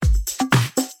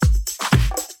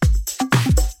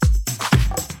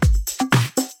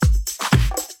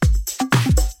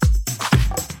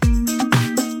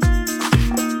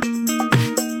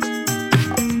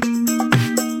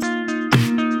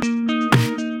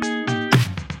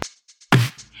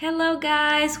Hello,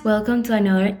 guys. Welcome to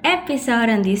another episode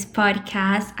on this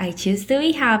podcast. I choose to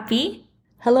be happy.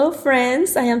 Hello,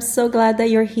 friends. I am so glad that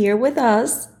you're here with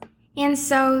us. And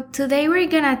so today we're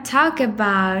gonna talk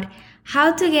about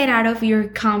how to get out of your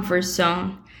comfort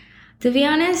zone. To be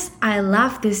honest, I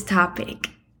love this topic.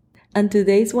 And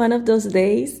today's one of those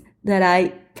days that I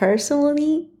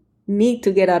personally need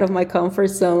to get out of my comfort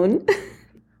zone.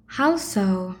 How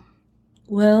so?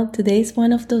 Well, today's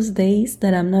one of those days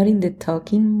that I'm not in the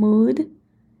talking mood,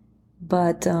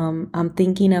 but I'm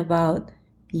thinking about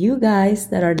you guys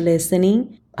that are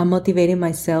listening. I'm motivating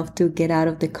myself to get out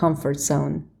of the comfort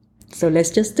zone. So let's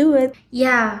just do it.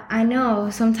 Yeah, I know.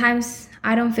 Sometimes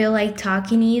I don't feel like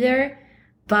talking either,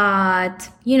 but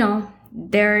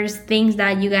there's things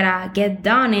that you gotta get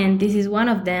done, and this is one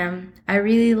of them. I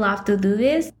really love to do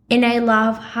this, and I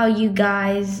love how you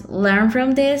guys learn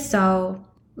from this, so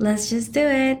let's just do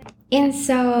it. And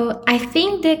so I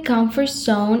think the comfort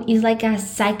zone is like a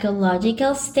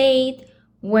psychological state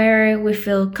where we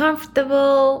feel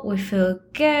comfortable, we feel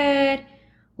good,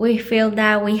 we feel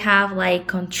that we have like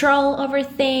control over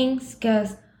things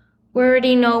because we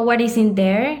already know what is in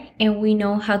there and we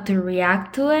know how to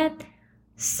react to it.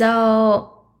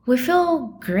 So we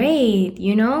feel great,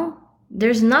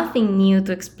 There's nothing new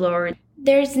to explore.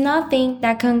 There's nothing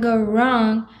that can go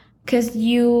wrong because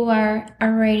you are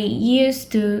already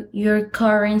used to your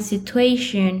current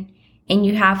situation and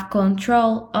you have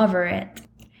control over it.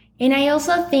 And I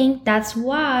also think that's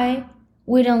why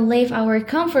we don't leave our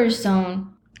comfort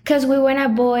zone, because we want to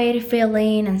avoid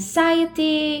feeling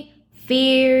anxiety,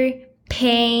 fear,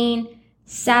 pain,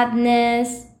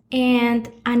 sadness,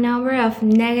 and a number of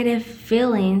negative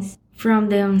feelings from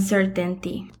the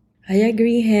uncertainty. I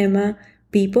agree, Gemma.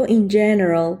 People in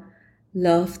general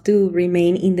love to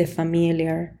remain in the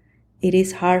familiar. It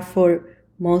is hard for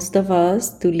most of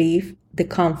us to leave the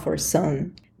comfort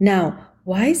zone. Now,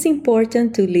 why is it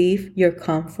important to leave your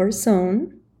comfort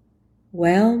zone?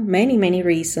 Well, many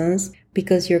reasons.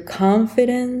 Because your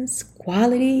confidence,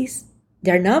 qualities,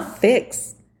 they're not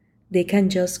fixed. They can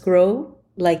just grow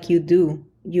like you do.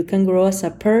 You can grow as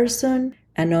a person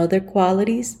and other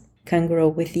qualities can grow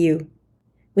with you.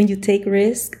 When you take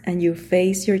risks and you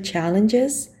face your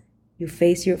challenges, you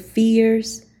face your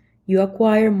fears, you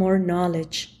acquire more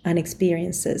knowledge and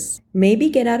experiences. Maybe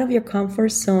get out of your comfort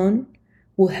zone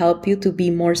will help you to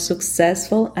be more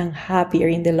successful and happier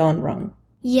in the long run.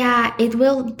 Yeah, it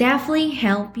will definitely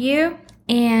help you.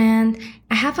 And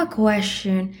I have a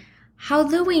question. How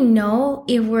do we know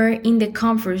if we're in the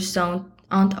comfort zone,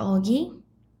 Aunt Olgie?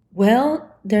 Well,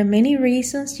 there are many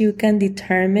reasons you can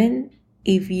determine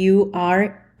if you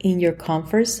are in your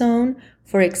comfort zone.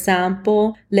 For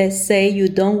example, let's say you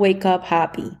don't wake up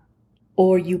happy,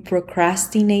 or you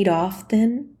procrastinate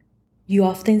often. You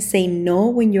often say no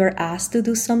when you're asked to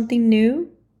do something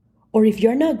new. Or if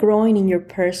you're not growing in your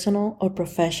personal or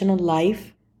professional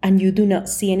life and you do not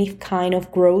see any kind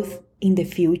of growth in the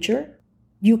future,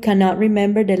 you cannot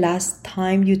remember the last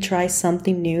time you tried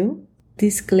something new.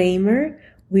 Disclaimer,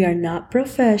 we are not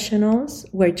professionals.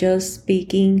 We're just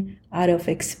speaking out of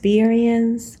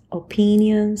experience,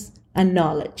 opinions, and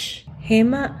knowledge.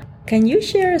 Gemma, can you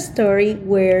share a story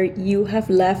where you have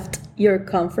left your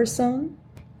comfort zone?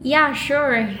 Yeah,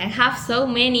 sure. I have so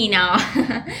many now.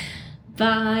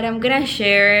 But I'm gonna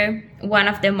share one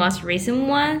of the most recent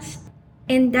ones.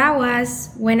 And that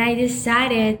was when I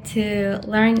decided to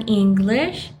learn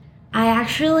English. I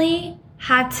actually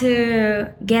had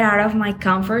to get out of my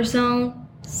comfort zone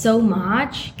so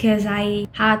much because I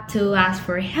had to ask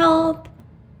for help.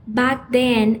 Back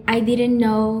then, I didn't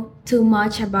know too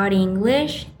much about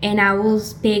English, and I would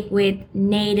speak with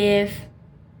native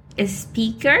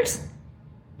speakers,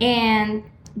 and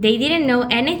they didn't know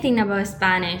anything about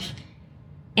Spanish.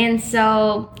 And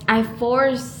so I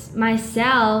forced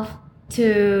myself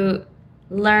to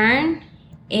learn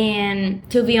and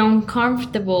to be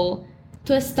uncomfortable,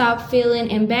 to stop feeling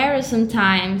embarrassed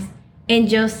sometimes and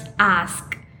just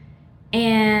ask.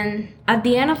 And at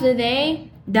the end of the day,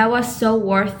 that was so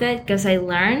worth it because I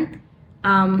learned.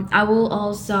 I will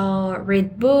also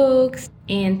read books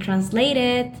and translate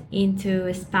it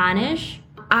into Spanish.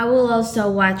 I will also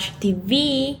watch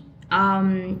TV,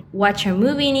 watch a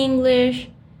movie in English,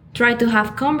 try to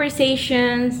have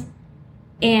conversations,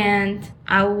 and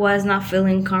I was not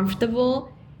feeling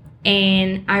comfortable,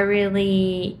 and I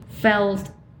really felt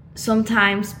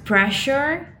sometimes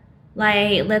pressure.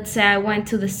 Like, let's say I went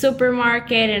to the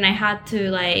supermarket and I had to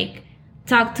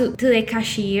talk to the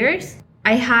cashiers.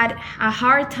 I had a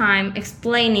hard time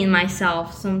explaining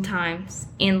myself sometimes,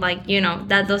 and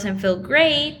that doesn't feel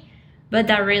great, but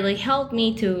that really helped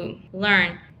me to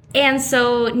learn. And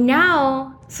so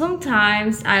now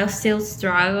sometimes I'll still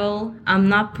struggle. I'm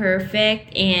not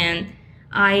perfect and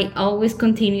I always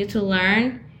continue to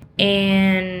learn.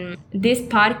 And this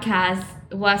podcast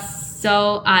was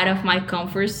so out of my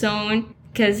comfort zone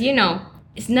because,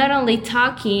 it's not only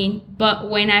talking, but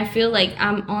when I feel like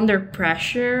I'm under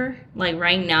pressure, like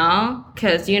right now,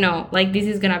 because, like this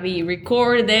is going to be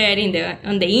recorded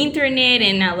on the internet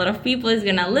and a lot of people is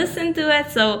going to listen to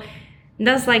it. So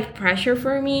that's like pressure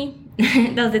for me.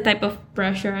 That's the type of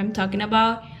pressure I'm talking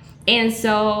about. And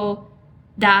so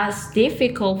that's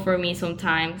difficult for me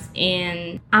sometimes.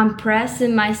 And I'm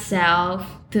pressing myself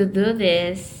to do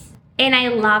this. And I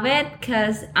love it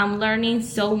because I'm learning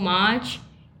so much.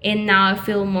 And now I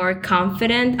feel more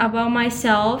confident about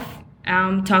myself.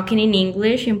 I'm talking in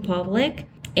English in public.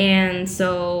 And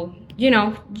so,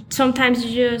 sometimes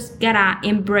you just gotta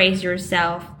embrace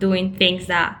yourself doing things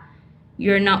that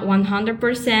you're not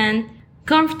 100%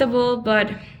 comfortable, but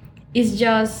it's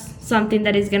just something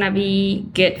that is gonna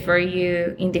be good for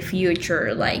you in the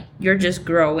future. Like you're just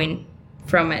growing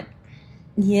from it.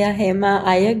 Yeah, Gemma,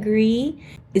 I agree.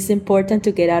 It's important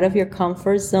to get out of your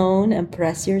comfort zone and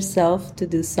press yourself to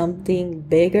do something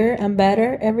bigger and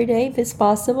better every day if it's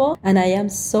possible. And I am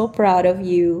so proud of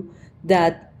you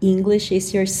that English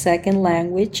is your second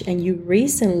language and you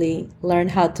recently learned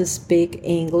how to speak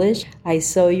English. I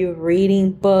saw you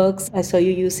reading books. I saw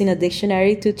you using a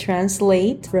dictionary to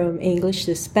translate from English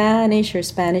to Spanish or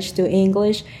Spanish to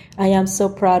English. I am so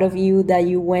proud of you that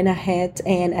you went ahead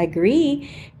and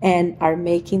agree and are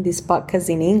making this podcast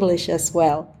in English as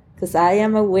well. Because I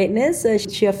am a witness.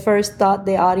 She at first thought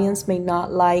the audience may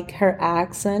not like her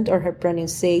accent or her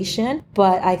pronunciation,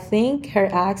 but I think her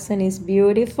accent is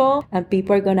beautiful and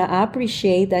people are going to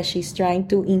appreciate that she's trying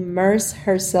to immerse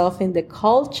herself in the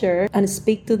culture and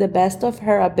speak to the best of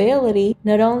her ability,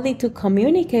 not only to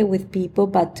communicate with people,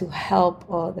 but to help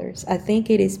others. I think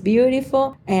it is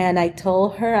beautiful. And I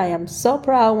told her I am so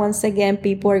proud. Once again,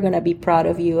 people are going to be proud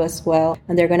of you as well,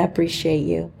 and they're going to appreciate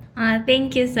you.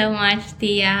 Thank you so much,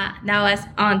 Tia. That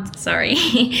was, sorry,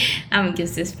 I'm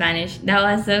used to Spanish. That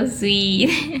was so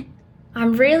sweet.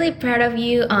 I'm really proud of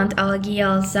you, Aunt Augie,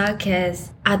 also, because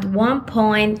at one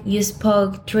point you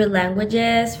spoke 3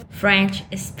 languages, French,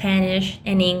 Spanish,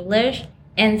 and English.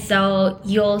 And so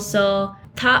you also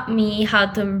taught me how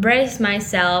to embrace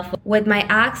myself with my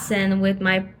accent, with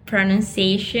my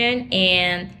pronunciation,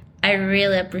 and I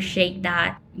really appreciate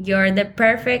that. You're the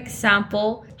perfect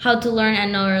example how to learn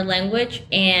another language,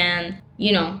 and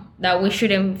that we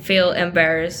shouldn't feel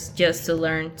embarrassed just to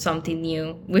learn something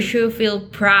new. We should feel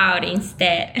proud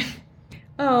instead.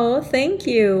 Oh, thank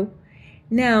you.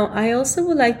 Now, I also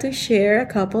would like to share a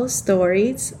couple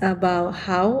stories about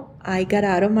how I got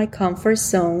out of my comfort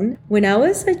zone. When I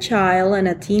was a child and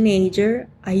a teenager,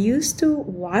 I used to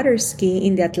water ski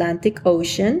in the Atlantic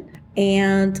Ocean.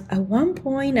 And at one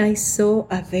point, I saw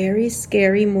a very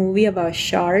scary movie about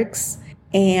sharks,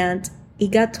 and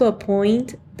it got to a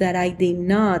point that I did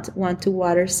not want to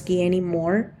water ski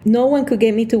anymore. No one could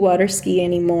get me to water ski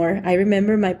anymore. I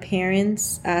remember my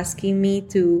parents asking me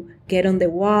to get on the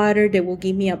water. They will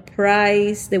give me a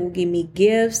prize. They will give me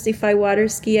gifts if I water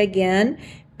ski again,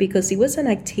 because it was an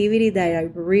activity that I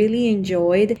really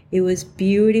enjoyed. It was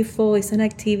beautiful. It's an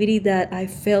activity that I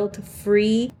felt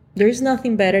free. There's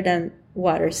nothing better than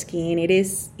water skiing. It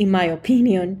is, in my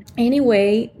opinion.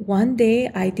 Anyway, one day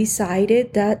I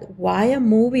decided that why a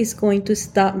movie is going to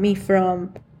stop me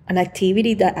from an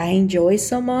activity that I enjoy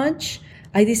so much.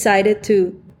 I decided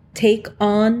to take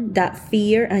on that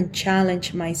fear and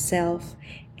challenge myself.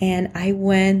 And I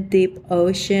went deep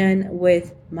ocean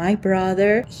with my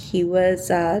brother. He was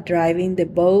driving the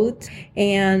boat,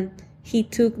 and he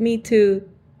took me to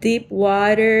deep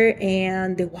water,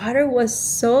 and the water was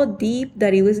so deep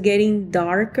that it was getting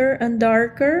darker and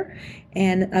darker.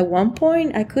 And at one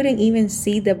point, I couldn't even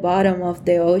see the bottom of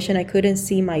the ocean. I couldn't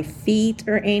see my feet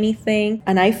or anything.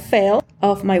 And I fell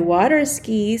off my water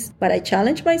skis, but I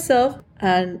challenged myself,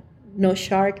 and no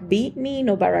shark beat me,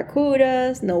 no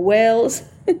barracudas, no whales.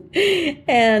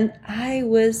 And I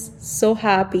was so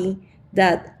happy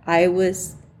that I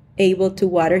was able to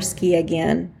water ski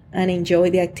again and enjoy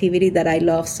the activity that I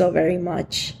love so very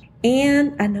much.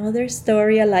 And another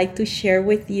story I like to share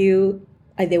with you,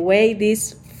 the way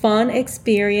this fun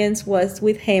experience was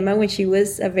with Gemma when she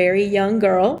was a very young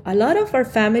girl. A lot of our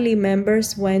family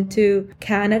members went to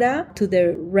Canada, to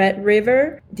the Red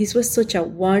River. This was such a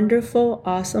wonderful,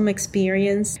 awesome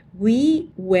experience.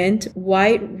 We went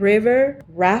White River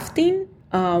rafting.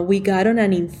 We got on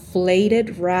an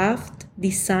inflated raft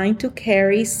designed to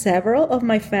carry several of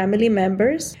my family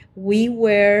members. We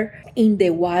were in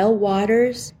the wild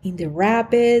waters, in the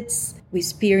rapids. We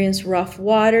experienced rough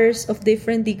waters of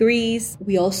different degrees.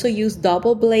 We also used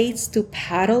double blades to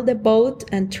paddle the boat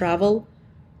and travel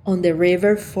on the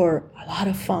river for a lot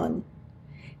of fun.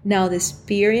 Now, the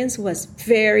experience was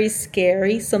very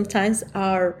scary. Sometimes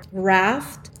our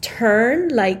raft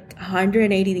turned like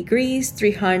 180 degrees,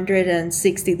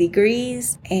 360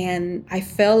 degrees, and I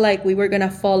felt like we were gonna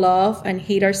fall off and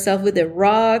hit ourselves with the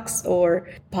rocks or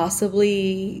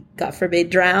possibly, God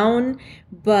forbid, drown,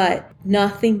 but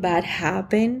nothing bad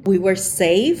happened. We were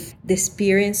safe. The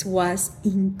experience was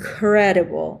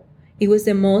incredible. It was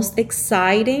the most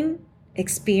exciting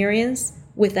experience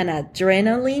with an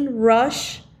adrenaline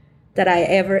rush that I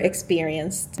ever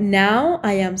experienced. Now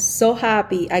I am so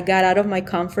happy I got out of my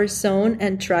comfort zone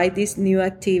and tried this new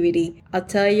activity. I'll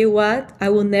tell you what, I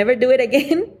will never do it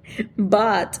again,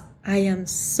 but I am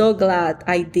so glad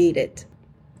I did it.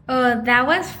 Oh, that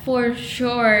was for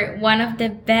sure one of the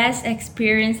best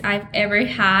experience I've ever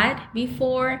had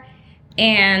before.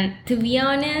 And to be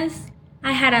honest,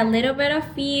 I had a little bit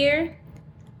of fear,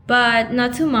 but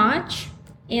not too much.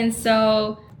 And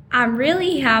so I'm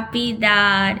really happy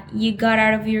that you got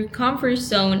out of your comfort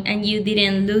zone and you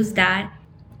didn't lose that.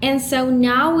 And so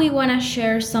now we want to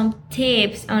share some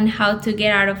tips on how to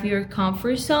get out of your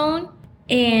comfort zone.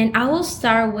 And I will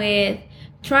start with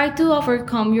try to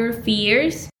overcome your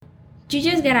fears. You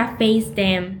just gotta face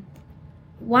them.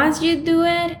 Once you do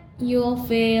it, you'll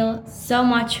feel so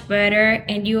much better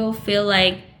and you'll feel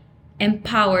like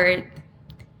empowered.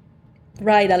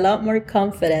 Right, a lot more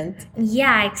confident.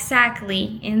 Yeah,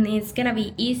 exactly. And it's gonna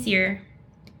be easier.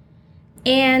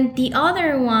 And the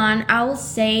other one, I will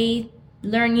say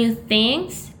learn new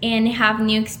things and have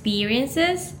new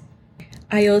experiences.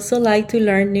 I also like to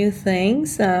learn new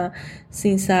things.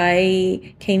 Since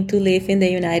I came to live in the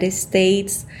United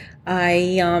States,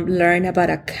 I learned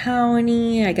about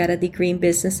accounting. I got a degree in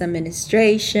business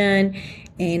administration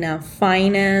and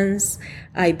finance.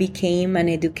 I became an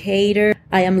educator.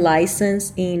 I am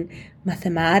licensed in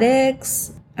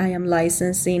mathematics. I am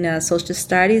licensed in social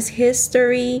studies,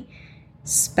 history,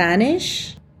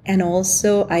 Spanish, and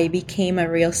also I became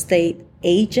a real estate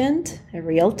agent, a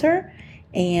realtor.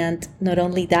 And not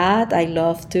only that, I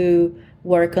love to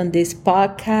work on this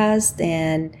podcast,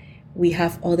 and we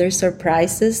have other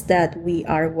surprises that we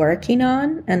are working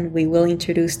on and we will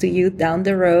introduce to you down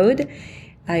the road.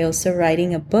 I also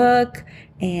writing a book,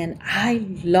 and I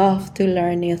love to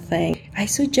learn new things. I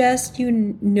suggest you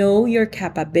know your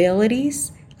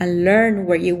capabilities and learn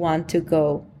where you want to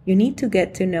go. You need to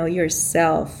get to know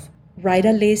yourself. Write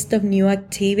a list of new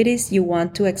activities you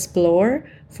want to explore.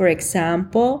 For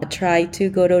example, try to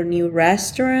go to new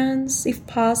restaurants if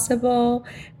possible,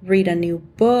 read a new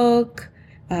book,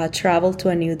 travel to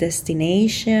a new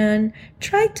destination,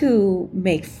 try to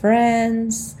make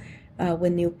friends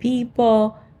with new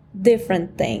people,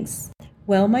 different things.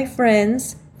 Well, my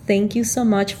friends, thank you so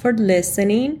much for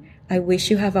listening. I wish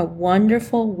you have a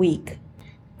wonderful week.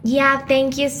 Yeah,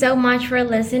 thank you so much for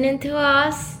listening to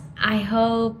us. I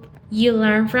hope you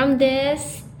learn from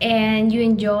this and you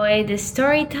enjoy the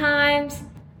story times.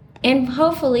 And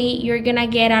hopefully you're gonna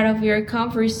get out of your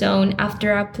comfort zone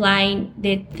after applying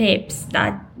the tips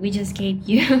that we just gave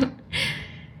you.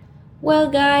 Well,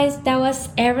 guys, that was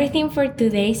everything for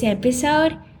today's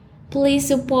episode. Please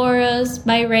support us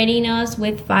by rating us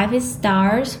with 5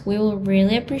 stars. We will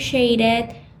really appreciate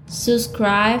it.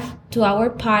 Subscribe to our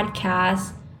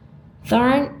podcast.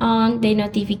 Turn on the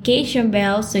notification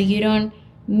bell so you don't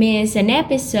miss an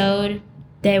episode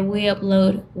that we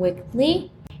upload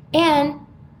weekly. And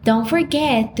don't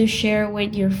forget to share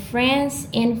with your friends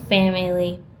and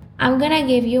family. I'm gonna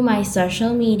give you my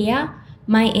social media.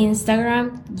 My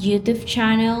Instagram, YouTube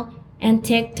channel, and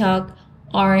TikTok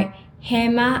are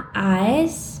Hema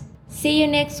Eyes. See you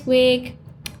next week.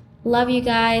 Love you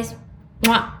guys.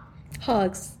 Mwah.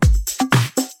 Hugs.